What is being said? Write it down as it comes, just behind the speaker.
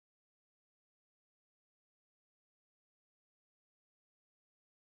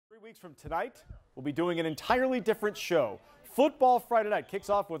Weeks from tonight, we'll be doing an entirely different show. Football Friday night kicks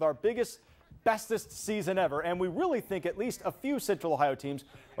off with our biggest, bestest season ever, and we really think at least a few Central Ohio teams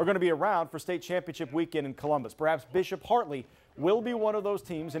are going to be around for state championship weekend in Columbus. Perhaps Bishop Hartley will be one of those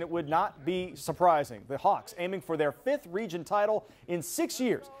teams, and it would not be surprising. The Hawks aiming for their 5th region title in 6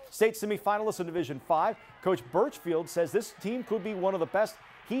 years. State semifinalists in Division 5. Coach Birchfield says this team could be one of the best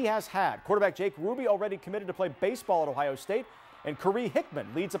he has had. Quarterback Jake Ruby already committed to play baseball at Ohio State, and Curry Hickman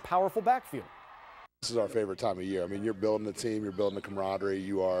leads a powerful backfield. This is our favorite time of year. I mean, you're building the team, you're building the camaraderie.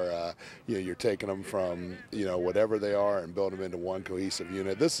 You are, you're taking them from, whatever they are and building them into one cohesive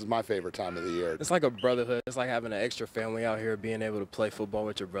unit. This is my favorite time of the year. It's like a brotherhood. It's like having an extra family out here, being able to play football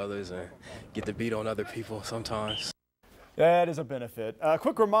with your brothers and get to beat on other people sometimes. That is a benefit. A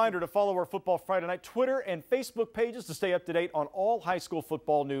quick reminder to follow our Football Friday Night Twitter and Facebook pages to stay up to date on all high school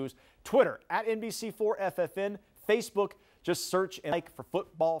football news. Twitter at NBC4FFN, Facebook, just search and like for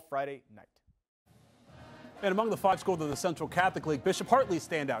Football Friday Night. And among the 5 schools of the Central Catholic League, Bishop Hartley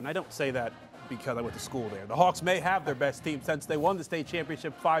stand out. And I don't say that because I went to school there. The Hawks may have their best team since they won the state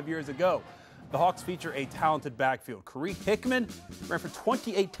championship 5 years ago. The Hawks feature a talented backfield. Curry Hickman ran for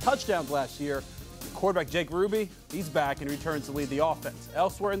 28 touchdowns last year. Quarterback Jake Ruby, he's back and returns to lead the offense.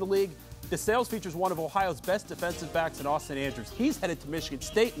 Elsewhere in the league, DeSales features one of Ohio's best defensive backs in Austin Andrews. He's headed to Michigan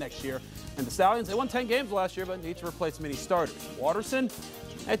State next year. And the Stallions, they won 10 games last year, but need to replace many starters. Watterson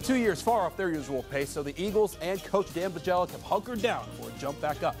had 2 years far off their usual pace, so the Eagles and Coach Dan Bajelic have hunkered down for a jump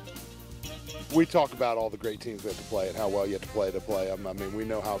back up. We talk about all the great teams we have to play and how well you have to play them. I mean, we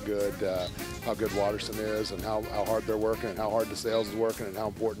know how good Watterson is and how hard they're working and how hard DeSales is working and how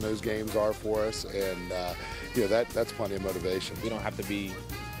important those games are for us. And that's plenty of motivation. We don't have to be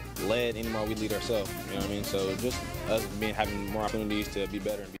led anymore. We lead ourselves. You know what I mean? So just us having more opportunities to be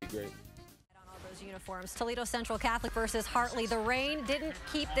better and be great. Uniforms. Toledo Central Catholic versus Hartley. The rain didn't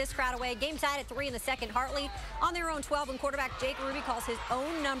keep this crowd away. Game tied at 3 in the second. Hartley on their own 12, and quarterback Jake Ruby calls his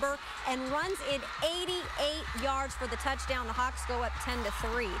own number and runs in 88 yards for the touchdown. The Hawks go up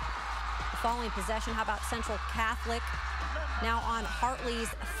 10-3. The following possession, how about Central Catholic? Now on Hartley's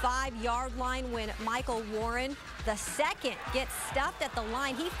 5-yard line when Michael Warren, the second, gets stuffed at the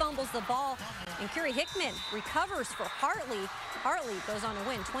line. He fumbles the ball, and Curry Hickman recovers for Hartley. Hartley goes on to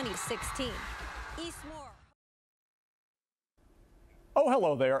win 20-16. Oh,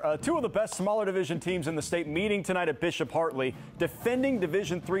 hello there. 2 of the best smaller division teams in the state meeting tonight at Bishop Hartley. Defending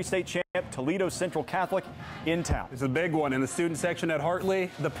Division III state champ Toledo Central Catholic in town. It's a big one in the student section at Hartley.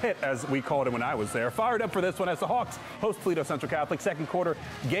 The Pit, as we called it when I was there. Fired up for this one as the Hawks host Toledo Central Catholic. Second quarter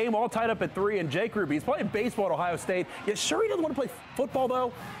game all tied up at 3, and Jake Ruby, he's playing baseball at Ohio State. Yet sure he doesn't want to play football,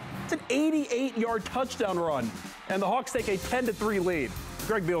 though. It's an 88-yard touchdown run, and the Hawks take a 10-3 lead.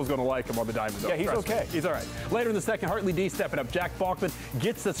 Greg Beal's going to like him on the diamond. Yeah, he's okay. He's all right. Later in the second, Hartley D stepping up. Jack Balkman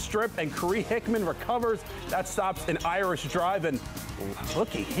gets the strip, and Curry Hickman recovers. That stops an Irish drive. And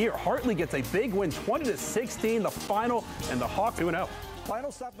looky here, Hartley gets a big win, 20-16, the final, and the Hawks 2-0.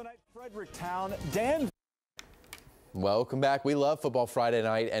 Final stop of the night, Fredericktown. Dan. Welcome back. We love Football Friday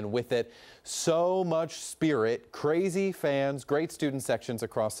night, and with it, so much spirit, crazy fans, great student sections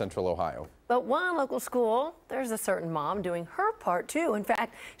across Central Ohio. But one local school, there's a certain mom doing her part too. In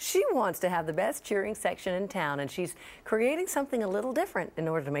fact, she wants to have the best cheering section in town, and she's creating something a little different in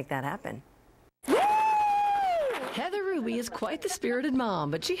order to make that happen. Heather Ruby is quite the spirited mom,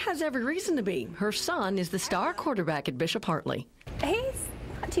 but she has every reason to be. Her son is the star quarterback at Bishop Hartley. He's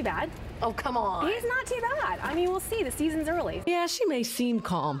not too bad. Oh, come on. He's not too bad. I mean, we'll see. The season's early. Yeah, she may seem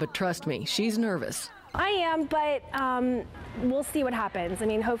calm, but trust me, she's nervous. I am, but we'll see what happens. I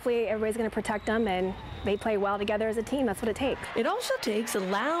mean, hopefully everybody's going to protect them and they play well together as a team. That's what it takes. It also takes a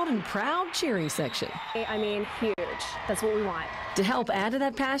loud and proud cheering section. I mean, huge. That's what we want. To help add to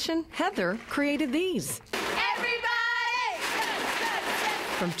that passion, Heather created these.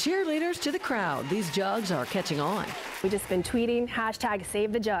 From cheerleaders to the crowd, these jugs are catching on. We've just been tweeting,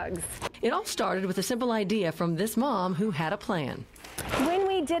 #SaveTheJugs. It all started with a simple idea from this mom who had a plan. When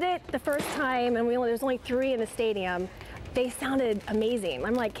we did it the first time, and there's only 3 in the stadium, they sounded amazing.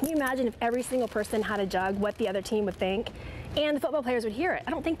 I'm like, can you imagine if every single person had a jug, what the other team would think? And the football players would hear it.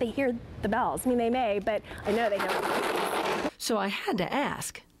 I don't think they hear the bells. I mean, they may, but I know they know. So I had to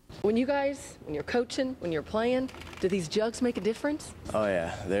ask. When you're coaching, when you're playing, do these jugs make a difference? Oh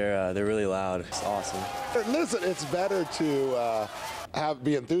yeah, they're really loud. It's awesome. Listen, it's better to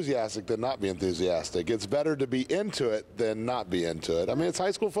be enthusiastic than not be enthusiastic. It's better to be into it than not be into it. I mean, it's high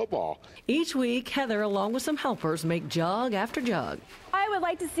school football. Each week, Heather, along with some helpers, make jug after jug. I would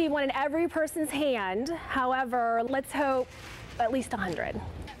like to see one in every person's hand. However, let's hope at least 100.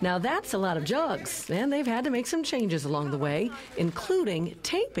 Now that's a lot of jugs, and they've had to make some changes along the way, including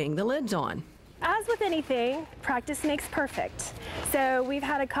taping the lids on. As with anything, practice makes perfect. So we've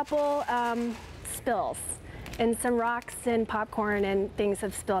had a couple spills, and some rocks and popcorn and things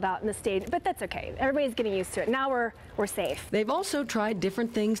have spilled out in the stage, but that's okay. Everybody's getting used to it. Now we're safe. They've also tried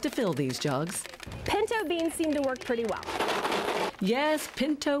different things to fill these jugs. Pinto beans seem to work pretty well. Yes,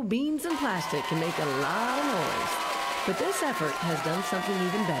 pinto beans and plastic can make a lot of noise, but this effort has done something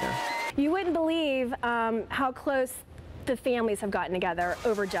even better. You wouldn't believe how close the families have gotten together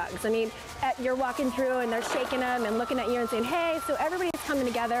over jugs. I mean, you're walking through and they're shaking them and looking at you and saying, hey, so everybody's coming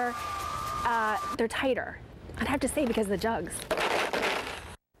together. They're tighter. I'd have to say because of the jugs.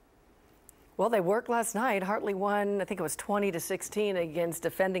 Well, they worked last night. Hartley won, I think it was 20-16 against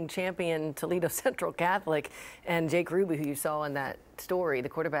defending champion Toledo Central Catholic. And Jake Ruby, who you saw in that story, the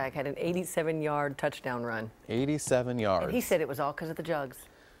quarterback, had an 87-yard touchdown run. 87 yards. And he said it was all because of the jugs.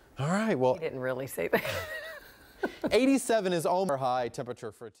 All right, well. He didn't really say that. 87 is almost high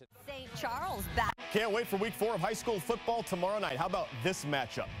temperature for today. St. Charles back. Can't wait for week 4 of high school football tomorrow night. How about this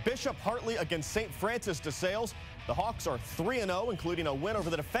matchup? Bishop Hartley against St. Francis de Sales. The Hawks are 3-0, including a win over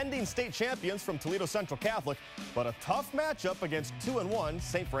the defending state champions from Toledo Central Catholic, but a tough matchup against 2-1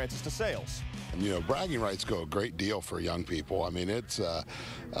 St. Francis de Sales. You know, bragging rights go a great deal for young people. I mean, it's the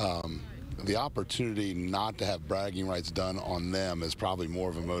opportunity not to have bragging rights done on them is probably more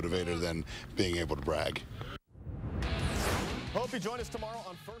of a motivator than being able to brag. Hope you join us tomorrow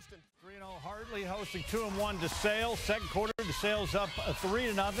on First and 3-0 Hartley hosting 2-1 DeSales. Second quarter, DeSales up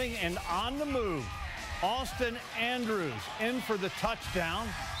 3-0 and on the move. Austin Andrews in for the touchdown.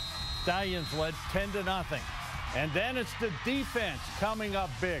 Stallions led 10-0. And then it's the defense coming up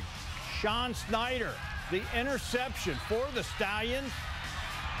big. Sean Snyder, the interception for the Stallions.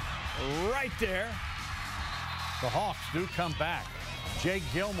 Right there. The Hawks do come back. Jake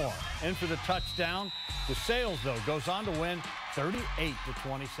Gilmore in for the touchdown. DeSales, though, goes on to win 38-27.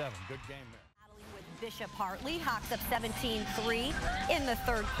 Good game there. Bishop Hartley. Hawks up 17-3 in the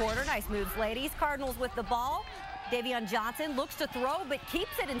third quarter. Nice moves, ladies. Cardinals with the ball. Davion Johnson looks to throw, but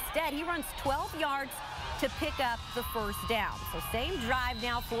keeps it instead. He runs 12 yards to pick up the first down. So same drive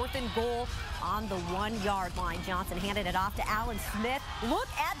now, 4th and goal on the 1-yard line. Johnson handed it off to Alan Smith. Look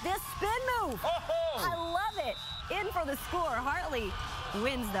at this spin move. Oh! I love it. In for the score. Hartley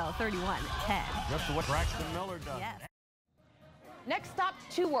wins, though, 31-10. Just what Braxton Miller does. Yes. Next stop,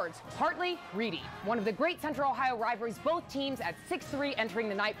 2 words, Hartley, Reedy. One of the great Central Ohio rivalries, both teams at 6-3 entering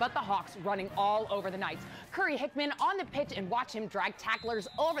the night, but the Hawks running all over the Knights. Curry Hickman on the pitch and watch him drag tacklers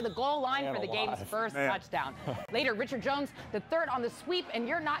over the goal line for the game's first touchdown. Later, Richard Jones, the third on the sweep, and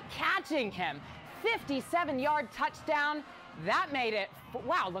you're not catching him. 57-yard touchdown. That made it,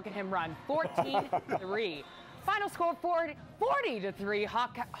 wow, look at him run, 14-3. Final score 40-3.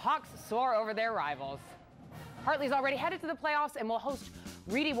 Hawks soar over their rivals. Hartley's already headed to the playoffs and will host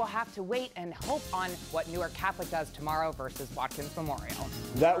Reedy. Will have to wait and hope on what Newark Catholic does tomorrow versus Watkins Memorial.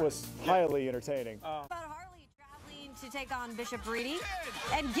 That was highly entertaining. About Hartley traveling to take on Bishop Reedy.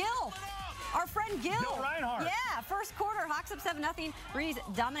 And Gil, our friend Gil. Gil Reinhardt. Yeah, first quarter, Hawks up 7-0. Reedy's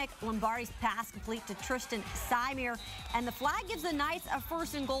Dominic Lombardi's pass complete to Tristan Simir. And the flag gives the Knights a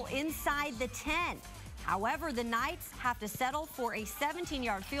 1st and goal inside the 10. However, the Knights have to settle for a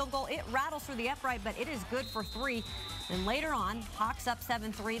 17-yard field goal. It rattles through the upright, but it is good for 3. Then later on, Hawks up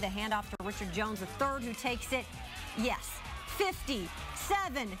 7-3. The handoff to Richard Jones, the third, who takes it, yes,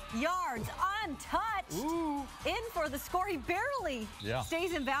 57 yards untouched. Ooh. In for the score. He barely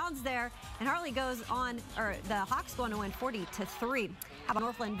stays in bounds there. And Hartley goes on, or the Hawks going to win 40-3. How about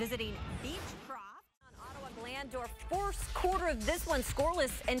Northland visiting Beechcroft? Glandorf, first quarter of this one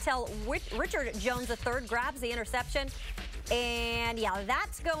scoreless until Richard Jones III grabs the interception. And yeah,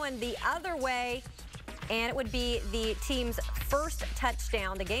 that's going the other way. And it would be the team's first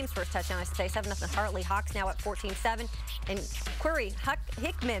touchdown, the game's first touchdown, I should say. 7-0 Hartley. Hawks now at 14-7. And Query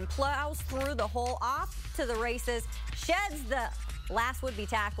Hickman plows through the hole, off to the races, sheds the last would-be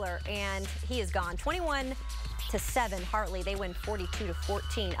tackler, and he is gone. 21-7 Hartley. They win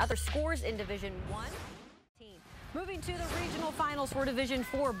 42-14. Other scores in Division 1. Moving to the regional finals for Division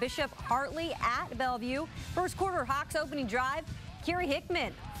 4, Bishop Hartley at Bellevue. First quarter, Hawks opening drive. Kerry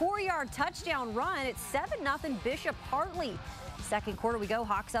Hickman, 4-yard touchdown run. It's 7-0 Bishop Hartley. Second quarter we go,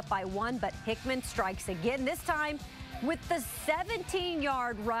 Hawks up by 1, but Hickman strikes again, this time with the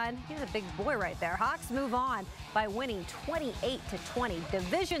 17-yard run. He's a big boy right there. Hawks move on by winning 28-20.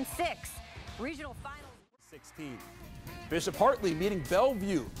 Division 6 regional finals. 16. Bishop Hartley meeting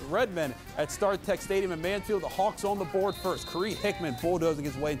Bellevue. The Redmen at StarTech Stadium in Mansfield. The Hawks on the board first. Kareem Hickman bulldozing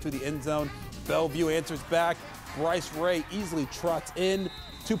his way into the end zone. Bellevue answers back. Bryce Ray easily trots in.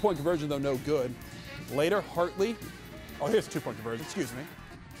 2-point conversion, though, no good. Later, Hartley. Oh, here's a 2-point conversion. Excuse me.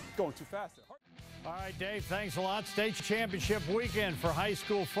 Going too fast there. All right, Dave, thanks a lot. State championship weekend for high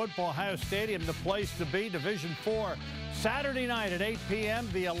school football. Ohio Stadium, the place to be. Division IV, Saturday night at 8 p.m.,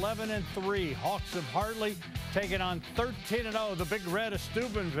 the 11-3 Hawks of Hartley taking on 13-0, the Big Red of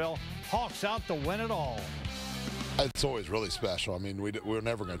Steubenville. Hawks out to win it all. It's always really special. I mean, we're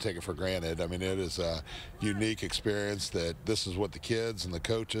never going to take it for granted. I mean, it is a unique experience that this is what the kids and the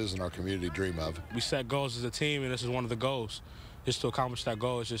coaches and our community dream of. We set goals as a team, and this is one of the goals. Just to accomplish that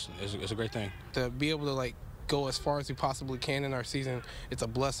goal is it's a great thing. To be able to go as far as we possibly can in our season, it's a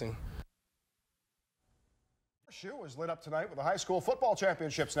blessing. Shoe is lit up tonight with the high school football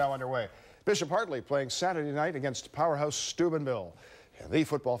championships now underway. Bishop Hartley playing Saturday night against powerhouse Steubenville. And the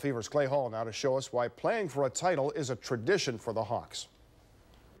Football Fever's Clay Hall now to show us why playing for a title is a tradition for the Hawks.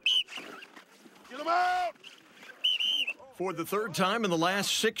 Get them out! For the third time in the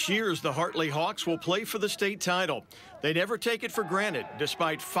last 6 years, the Hartley Hawks will play for the state title. They never take it for granted,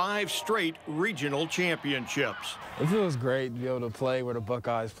 despite 5 straight regional championships. It feels great to be able to play where the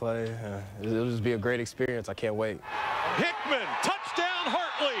Buckeyes play. It'll just be a great experience. I can't wait. Hickman, touchdown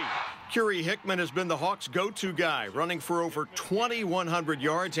Hartley! Curie Hickman has been the Hawks' go-to guy, running for over 2,100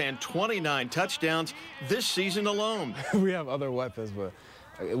 yards and 29 touchdowns this season alone. We have other weapons, but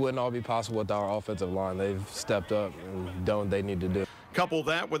it wouldn't all be possible without our offensive line. They've stepped up and done what they need to do. Couple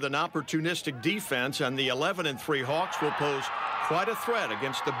that with an opportunistic defense, and the 11-3 Hawks will pose quite a threat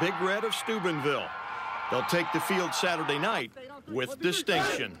against the Big Red of Steubenville. They'll take the field Saturday night with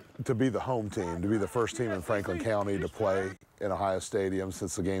distinction. To be the home team, to be the first team in Franklin County to play in Ohio Stadium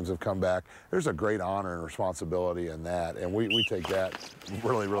since the games have come back, there's a great honor and responsibility in that, and we take that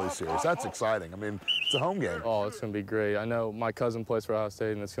really, really serious. That's exciting. I mean, it's a home game. Oh, it's going to be great. I know my cousin plays for Ohio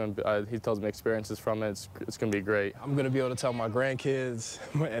State, and it's going to be, he tells me experiences from it. It's going to be great. I'm going to be able to tell my grandkids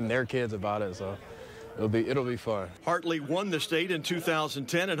and their kids about it, so it'll be fun. Hartley won the state in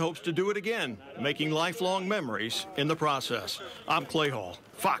 2010 and hopes to do it again, making lifelong memories in the process. I'm Clay Hall,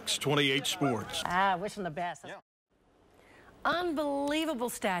 Fox 28 Sports. Wish them the best. Yeah. Unbelievable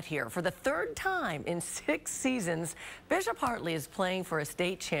stat here. For the third time in 6 seasons, Bishop Hartley is playing for a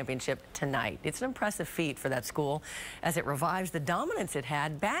state championship tonight. It's an impressive feat for that school as it revives the dominance it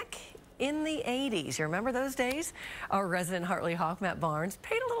had back in the 80s. You remember those days? Our resident Hartley Hawk, Matt Barnes,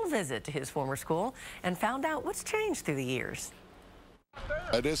 paid a little visit to his former school and found out what's changed through the years.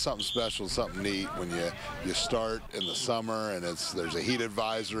 It is something special, something neat when you start in the summer and there's a heat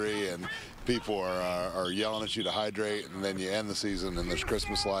advisory and people are yelling at you to hydrate, and then you end the season and there's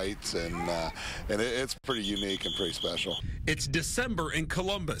Christmas lights, and it's pretty unique and pretty special. It's December in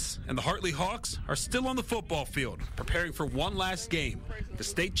Columbus, and the Hartley Hawks are still on the football field, preparing for one last game, the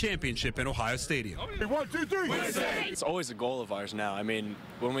state championship in Ohio Stadium. 1, 2, 3. It's always a goal of ours now. I mean,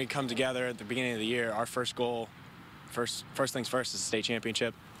 when we come together at the beginning of the year, our first goal, first things first, is the state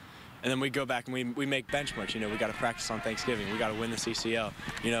championship. And then we go back and we make benchmarks. You know, we got to practice on Thanksgiving. We got to win the CCL.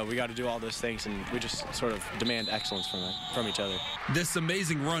 You know, we got to do all those things, and we just sort of demand excellence from each other. This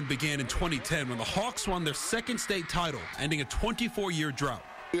amazing run began in 2010 when the Hawks won their second state title, ending a 24-year drought.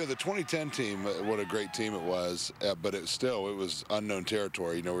 You know, the 2010 team, what a great team it was, but it was unknown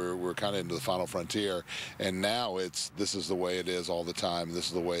territory. You know, we're kind of into the final frontier, and now this is the way it is all the time. This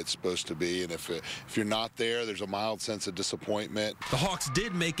is the way it's supposed to be, and if you're not there, there's a mild sense of disappointment. The Hawks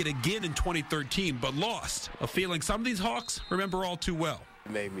did make it again in 2013, but lost, a feeling some of these Hawks remember all too well.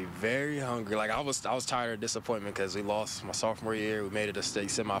 It made me very hungry. Like, I was tired of disappointment because we lost my sophomore year. We made it to state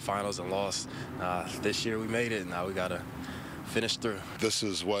semifinals and lost. This year we made it, and now we got to finish through. This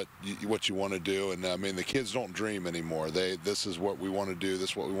is what you want to do, and I mean, the kids don't dream anymore. This is what we want to do. This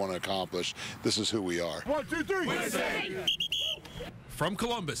is what we want to accomplish. This is who we are. 1, 2, 3. From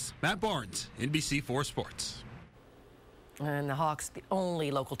Columbus, Matt Barnes, NBC4 Sports. And the Hawks, the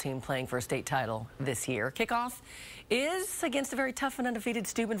only local team playing for a state title this year. Kickoff is against a very tough and undefeated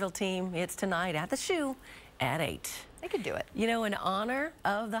Steubenville team. It's tonight at the Shoe at 8. They could do it. You know, in honor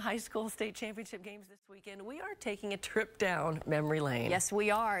of the high school state championship games this weekend, we are taking a trip down memory lane. Yes,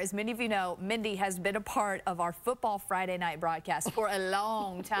 we are. As many of you know, Mindy has been a part of our Football Friday night broadcast for a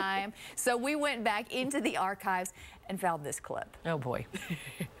long time. So we went back into the archives and found this clip. Oh, boy.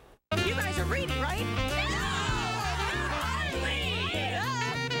 You guys are reading, right?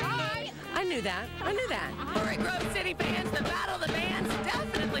 I knew that. I knew that. All right, Grove City fans, the battle of the bands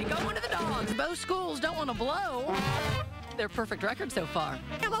definitely going to the Dogs. Both schools don't want to blow their perfect record so far.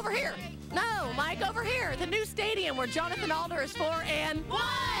 Come over here. No, Mike, over here. The new stadium where Jonathan Alder is 4-1.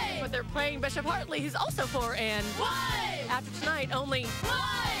 But they're playing Bishop Hartley, who's also 4-1. After tonight, only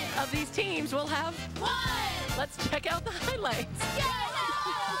one of these teams will have one. Let's check out the highlights. Yay!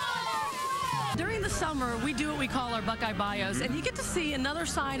 summer, we do what we call our Buckeye bios, and you get to see another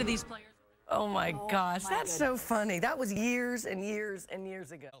side of these players. Oh my gosh, that's so funny. That was years and years and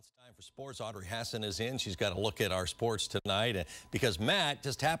years ago. It's time for sports. Audrey Hassan is in. She's got a look at our sports tonight because Matt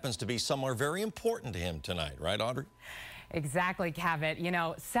just happens to be somewhere very important to him tonight, right, Audrey? Exactly, Cavett. You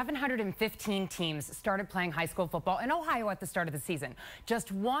know, 715 teams started playing high school football in Ohio at the start of the season.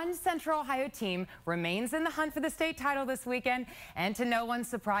 Just one Central Ohio team remains in the hunt for the state title this weekend, and to no one's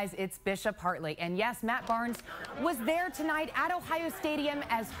surprise, it's Bishop Hartley. And yes, Matt Barnes was there tonight at Ohio Stadium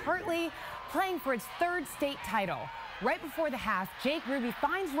as Hartley playing for its third state title. Right before the half, Jake Ruby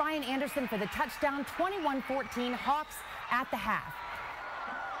finds Ryan Anderson for the touchdown, 21-14 Hawks at the half.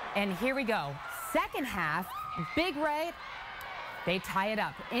 And here we go. Second half, Big Red, they tie it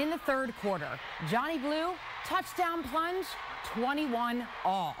up in the third quarter. Johnny Blue, touchdown plunge, 21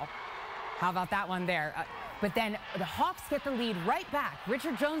 all. How about that one there? But then the Hawks get the lead right back.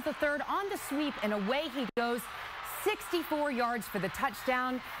 Richard Jones III on the sweep, and away he goes. 64 yards for the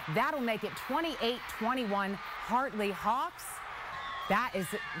touchdown. That'll make it 28-21 Hartley Hawks. That is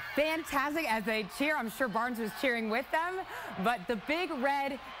fantastic as they cheer. I'm sure Barnes was cheering with them. But the Big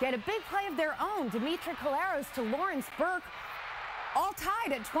Red get a big play of their own. Dimitri Caleros to Lawrence Burke, all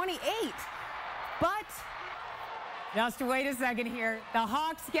tied at 28. But just wait a second here. The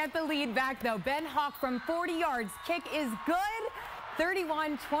Hawks get the lead back, though. Ben Hawk from 40 yards. Kick is good.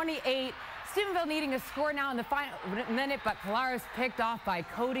 31-28. Steubenville needing a score now in the final minute, but Caleros picked off by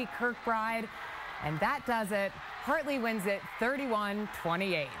Cody Kirkbride. And that does it. Hartley wins it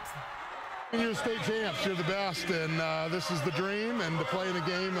 31-28. You're state champs. You're the best, and this is the dream. And to play in a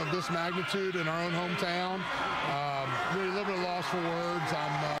game of this magnitude in our own hometown, really a little bit lost for words.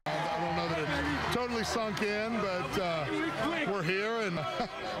 I don't know that it's totally sunk in, but we're here, and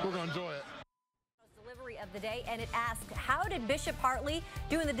we're going to enjoy it. Delivery of the day, and it asked, how did Bishop Hartley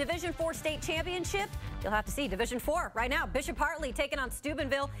do in the Division IV state championship? You'll have to see Division IV right now. Bishop Hartley taking on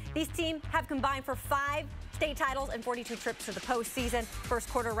Steubenville. These teams have combined for 5 state titles and 42 trips to the postseason. First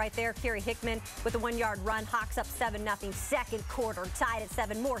quarter right there, Kerry Hickman with a 1-yard run. Hawks up 7-0. Second quarter tied at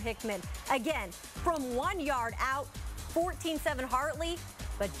 7. More Hickman again from 1 yard out. 14-7 Hartley,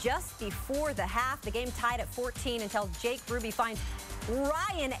 but just before the half, the game tied at 14 until Jake Ruby finds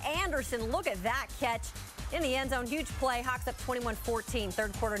Ryan Anderson. Look at that catch in the end zone. Huge play. Hawks up 21-14.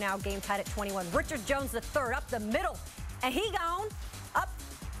 Third quarter now, game tied at 21. Richard Jones III up the middle, and he gone up,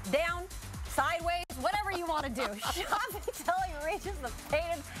 down, sideways, whatever you want to do. Shot until he reaches the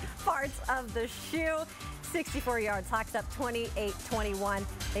painted parts of the shoe. 64 yards. Hawks up 28-21.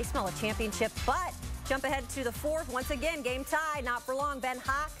 They smell a championship, but jump ahead to the fourth. Once again, game tie. Not for long. Ben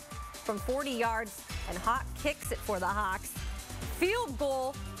Hawk from 40 yards, and Hawk kicks it for the Hawks. Field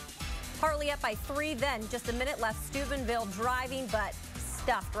goal. Hartley up by 3 then. Just a minute left. Steubenville driving, but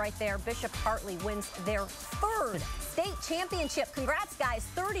stuffed right there. Bishop Hartley wins their third state championship. Congrats, guys.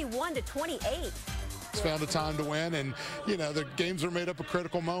 31-28. Found a time to win, and you know the games are made up of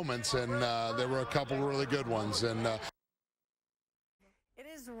critical moments, and there were a couple really good ones. And it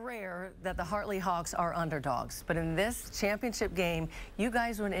is rare that the Hartley Hawks are underdogs, but in this championship game, you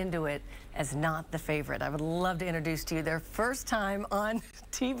guys went into it as not the favorite. I would love to introduce to you their first time on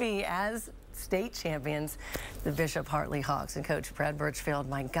TV as state champions, the Bishop Hartley Hawks. And Coach Brad Birchfield,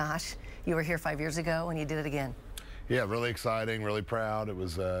 my gosh, you were here 5 years ago and you did it again. Yeah, really exciting, really proud. It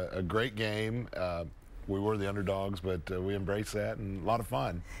was a great game. We were the underdogs, but we embraced that, and a lot of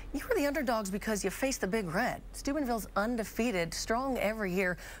fun. You were the underdogs because you faced the Big Red. Steubenville's undefeated, strong every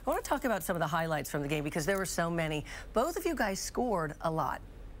year. I want to talk about some of the highlights from the game because there were so many. Both of you guys scored a lot.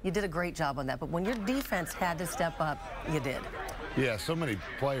 You did a great job on that, but when your defense had to step up, you did. Yeah, so many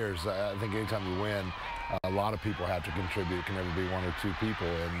players. I think anytime you win, a lot of people have to contribute. It can never be 1 or 2 people,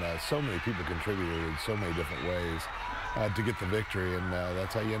 and so many people contributed in so many different ways to get the victory, and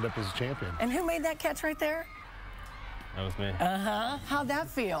that's how you end up as a champion. And who made that catch right there? That was me. Uh-huh. How'd that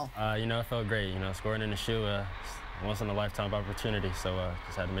feel? You know, it felt great. You know, scoring in the shoe, once-in-a-lifetime opportunity, so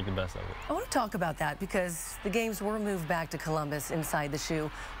just had to make the best of it. I want to talk about that because the games were moved back to Columbus inside the shoe.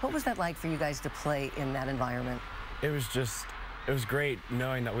 What was that like for you guys to play in that environment? It was great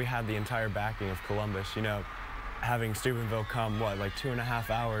knowing that we had the entire backing of Columbus. You know, having Steubenville come, like 2.5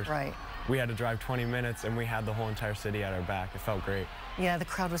 hours. Right. We had to drive 20 minutes, and we had the whole entire city at our back. It felt great. Yeah, the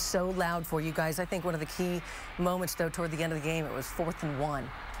crowd was so loud for you guys. I think one of the key moments, though, toward the end of the game, it was 4th and 1,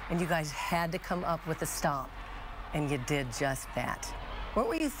 and you guys had to come up with a stop, and you did just that. What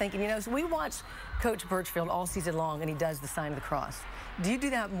were you thinking? You know, so we watched Coach Birchfield all season long, and he does the sign of the cross. Do you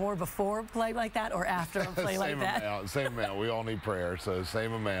do that more before a play like that or after a play like that? Same amount. We all need prayer, so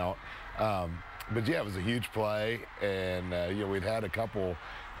same amount. But yeah, it was a huge play, and you know, we'd had a couple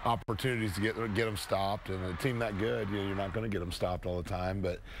opportunities to get them stopped. And a team that good, you're not going to get them stopped all the time.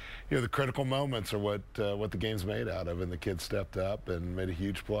 But the critical moments are what the game's made out of, and the kids stepped up and made a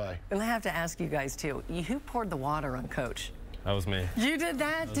huge play. And I have to ask you guys too. Who poured the water on Coach? That was me. You did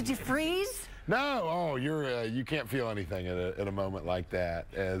that? Did you freeze? No, you can't feel anything at a moment like that.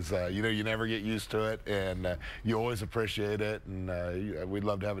 As you never get used to it, and you always appreciate it, and we'd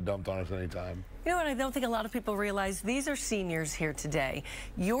love to have it dumped on us anytime. You know what I don't think a lot of people realize? These are seniors here today.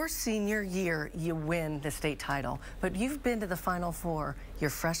 Your senior year, you win the state title, but you've been to the Final Four your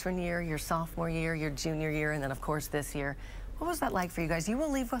freshman year, your sophomore year, your junior year, and then of course this year. What was that like for you guys? You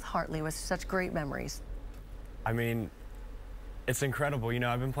will leave with Hartley with such great memories. I mean, it's incredible.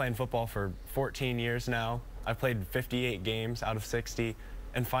 I've been playing football for 14 years now. I've played 58 games out of 60,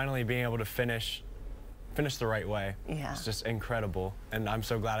 and finally being able to finish the right way. Yeah. It's just incredible, and I'm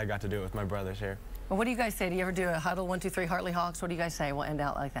so glad I got to do it with my brothers here. Well, what do you guys say? Do you ever do a huddle, 1, 2, 3, Hartley Hawks? What do you guys say? We'll end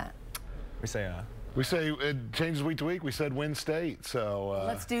out like that. We say it changes week to week. We said win state, so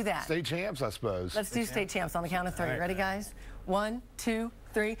let's do that. State champs, I suppose. Let's do state champs on the count of 3. Right. Ready, guys? 1, 2,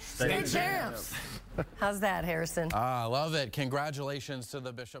 3. State champs. How's that, Harrison? I love it. Congratulations to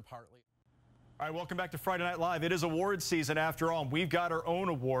the Bishop Hartley. All right, welcome back to Friday Night Live. It is awards season after all, and we've got our own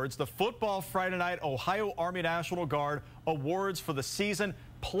awards. The Football Friday Night Ohio Army National Guard Awards for the season,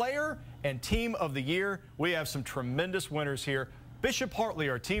 Player and Team of the Year. We have some tremendous winners here. Bishop Hartley,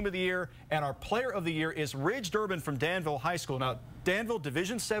 our Team of the Year, and our Player of the Year is Ridge Durbin from Danville High School. Now, Danville,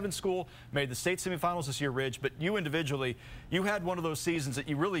 Division VII school, made the state semifinals this year, Ridge, but you individually, you had one of those seasons that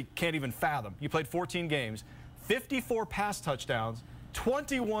you really can't even fathom. You played 14 games, 54 pass touchdowns,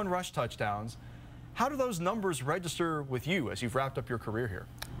 21 rush touchdowns. How do those numbers register with you as you've wrapped up your career here?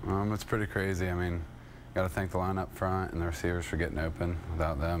 It's pretty crazy. I mean, got to thank the line up front and the receivers for getting open.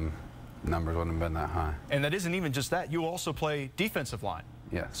 Without them, numbers wouldn't have been that high. And that isn't even just that. You also play defensive line.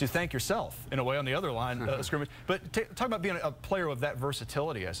 Yes. So you thank yourself, in a way, on the other line, scrimmage. But talk about being a player of that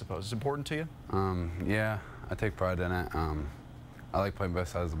versatility, I suppose. Is it important to you? Yeah, I take pride in it. I like playing both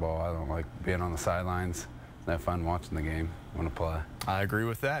sides of the ball. I don't like being on the sidelines. It's no fun watching the game. I want to play. I agree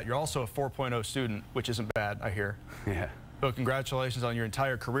with that. You're also a 4.0 student, which isn't bad, I hear. Yeah. So congratulations on your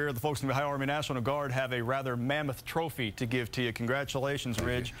entire career. The folks in the Ohio Army National Guard have a rather mammoth trophy to give to you. Congratulations,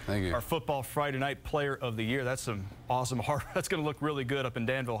 Ridge. Thank you. Our Football Friday Night Player of the Year. That's some awesome heart. That's going to look really good up in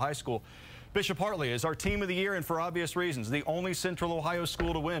Danville High School. Bishop Hartley is our Team of the Year, and for obvious reasons, the only Central Ohio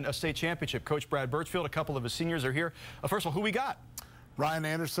school to win a state championship. Coach Brad Birchfield, a couple of his seniors are here. First of all, who we got? Ryan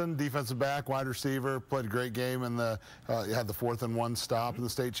Anderson, defensive back, wide receiver, played a great game in the had the 4th and 1 stop in the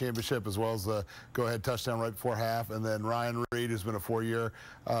state championship, as well as the go-ahead touchdown right before half. And then Ryan Reed, who's been a 4-year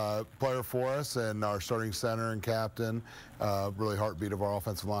player for us and our starting center and captain, really heartbeat of our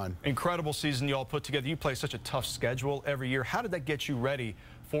offensive line. Incredible season you all put together. You play such a tough schedule every year. How did that get you ready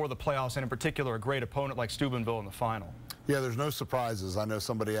for the playoffs, and in particular a great opponent like Steubenville in the final? Yeah, there's no surprises. I know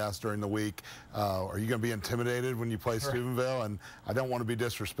somebody asked during the week, are you going to be intimidated when you play Steubenville? And I don't want to be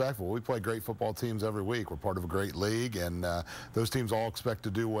disrespectful. We play great football teams every week. We're part of a great league, and those teams all expect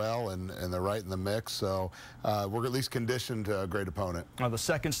to do well, and they're right in the mix. So we're at least conditioned to a great opponent. The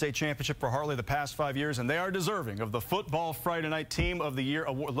 2nd state championship for Hartley the past 5 years, and they are deserving of the Football Friday Night Team of the Year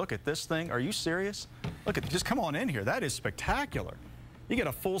award. Look at this thing. Are you serious? Look at, just come on in here. That is spectacular. You get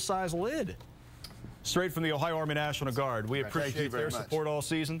a full-size lid. Straight from the Ohio Army National Guard. We appreciate their support all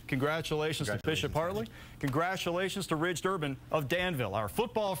season. Congratulations to Bishop Hartley. Congratulations to Ridge Durbin of Danville, our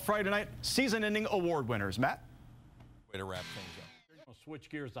Football Friday Night season-ending award winners. Matt? Way to wrap things up. We'll switch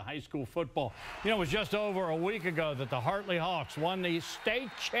gears to high school football. It was just over a week ago that the Hartley Hawks won the state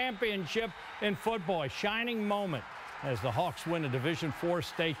championship in football. A shining moment as the Hawks win a Division IV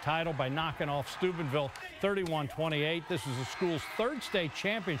state title by knocking off Steubenville 31-28. This is the school's 3rd state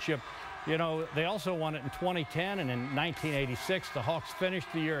championship. They also won it in 2010, and in 1986, the Hawks finished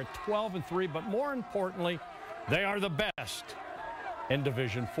the year at 12-3, but more importantly, they are the best in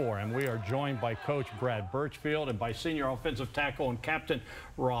Division IV. And we are joined by Coach Brad Birchfield and by senior offensive tackle and captain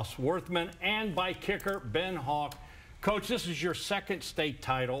Ross Worthman and by kicker Ben Hawk. Coach, this is your 2nd state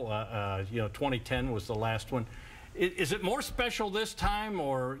title. 2010 was the last one. Is it more special this time,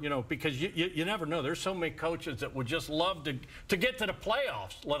 or, because you never know. There's so many coaches that would just love to get to the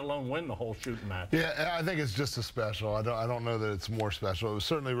playoffs, let alone win the whole shooting match. Yeah, I think it's just as special. I don't know that it's more special. It was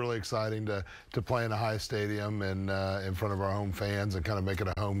certainly really exciting to play in a high stadium and in front of our home fans and kind of make it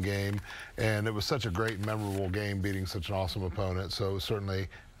a home game. And it was such a great, memorable game, beating such an awesome opponent. So it was certainly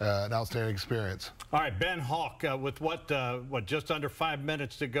an outstanding experience. All right, Ben Hawk, with what just under 5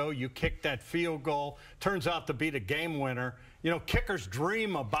 minutes to go, you kicked that field goal. Turns out to be the game winner. You know, kickers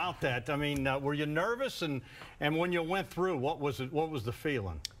dream about that. I mean, were you nervous? And when you went through, what was the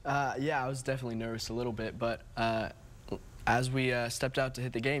feeling? Yeah, I was definitely nervous a little bit, but as we stepped out to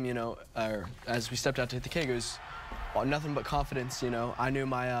hit the game, you know, or as we stepped out to hit the kick, it was nothing but confidence. You know, I knew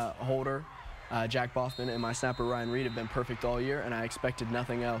my holder, Jack Boffman, and my snapper Ryan Reed have been perfect all year, and I expected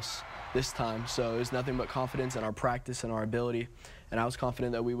nothing else this time. So it was nothing but confidence in our practice and our ability, and I was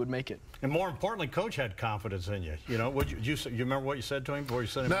confident that we would make it. And more importantly, Coach had confidence in you. You know, you remember what you said to him before you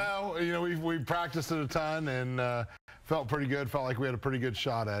sent him? No, you know, we practiced it a ton and felt pretty good. Felt like we had a pretty good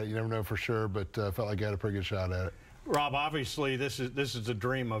shot at it. You never know for sure, but felt like we had a pretty good shot at it. Rob, obviously this is a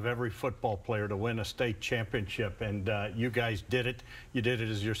dream of every football player to win a state championship, and you guys did it. You did it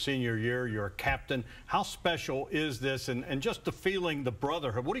as your senior year. You're a captain. How special is this, and just the feeling, the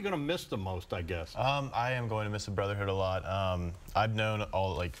brotherhood? What are you going to miss the most, I guess? I am going to miss the brotherhood a lot. I've known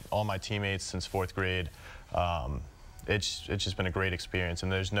all my teammates since 4th grade. It's just been a great experience,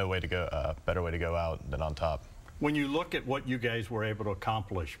 and there's no way to go better way to go out than on top. When you look at what you guys were able to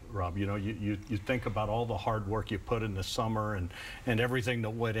accomplish, Rob, you know, you think about all the hard work you put in the summer and everything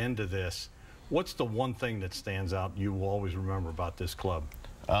that went into this. What's the one thing that stands out you will always remember about this club?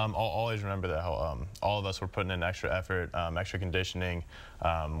 I'll always remember that how all of us were putting in extra effort, extra conditioning.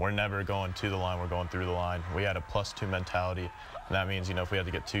 We're never going to the line, we're going through the line. We had a +2 mentality, and that means, you know, if we had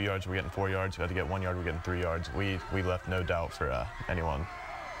to get 2 yards, we're getting 4 yards. If we had to get 1 yard, we're getting 3 yards. We left no doubt for anyone.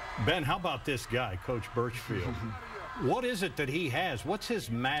 Ben, how about this guy, Coach Birchfield? What is it that he has? What's his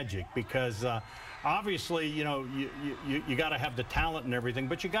magic? Because obviously, you know, you got to have the talent and everything,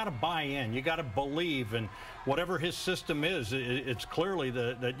 but you got to buy in. You got to believe, and whatever his system is, it's clearly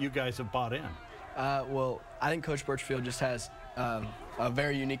that you guys have bought in. Well, I think Coach Birchfield just has a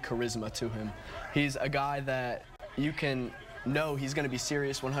very unique charisma to him. He's a guy that you can know he's going to be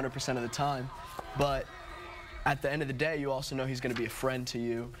serious 100% of the time, but at the end of the day, you also know he's going to be a friend to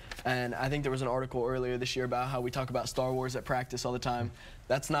you. And I think there was an article earlier this year about how we talk about Star Wars at practice all the time.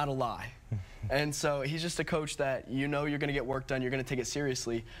 That's not a lie. And so he's just a coach that you know you're going to get work done, you're going to take it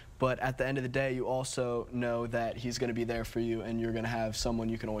seriously, but at the end of the day, you also know that he's going to be there for you and you're going to have someone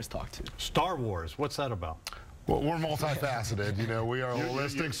you can always talk to. Star Wars, what's that about? Well, we're multifaceted. You know, we are a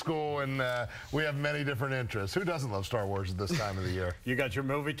holistic school, and we have many different interests. Who doesn't love Star Wars at this time of the year? You got your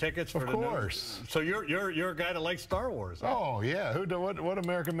movie tickets for Of course. So you're a guy that likes Star Wars. Huh? Oh yeah, what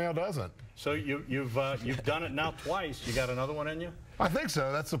American male doesn't? So you've done it now twice. You got another one in you? I think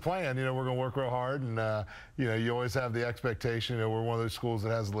so. That's the plan. You know, we're going to work real hard, and you know, you always have the expectation. You know, we're one of those schools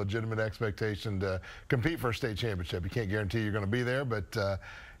that has a legitimate expectation to compete for a state championship. You can't guarantee you're going to be there, but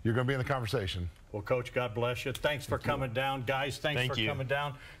you're going to be in the conversation. Well, Coach, God bless you. Thanks for coming down. Guys, thanks for coming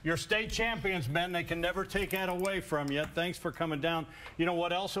down. You're state champions, men. They can never take that away from you. Thanks for coming down. You know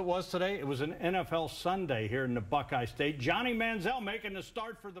what else it was today? It was an NFL Sunday here in the Buckeye State. Johnny Manziel making the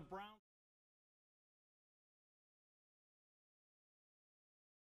start for the Browns.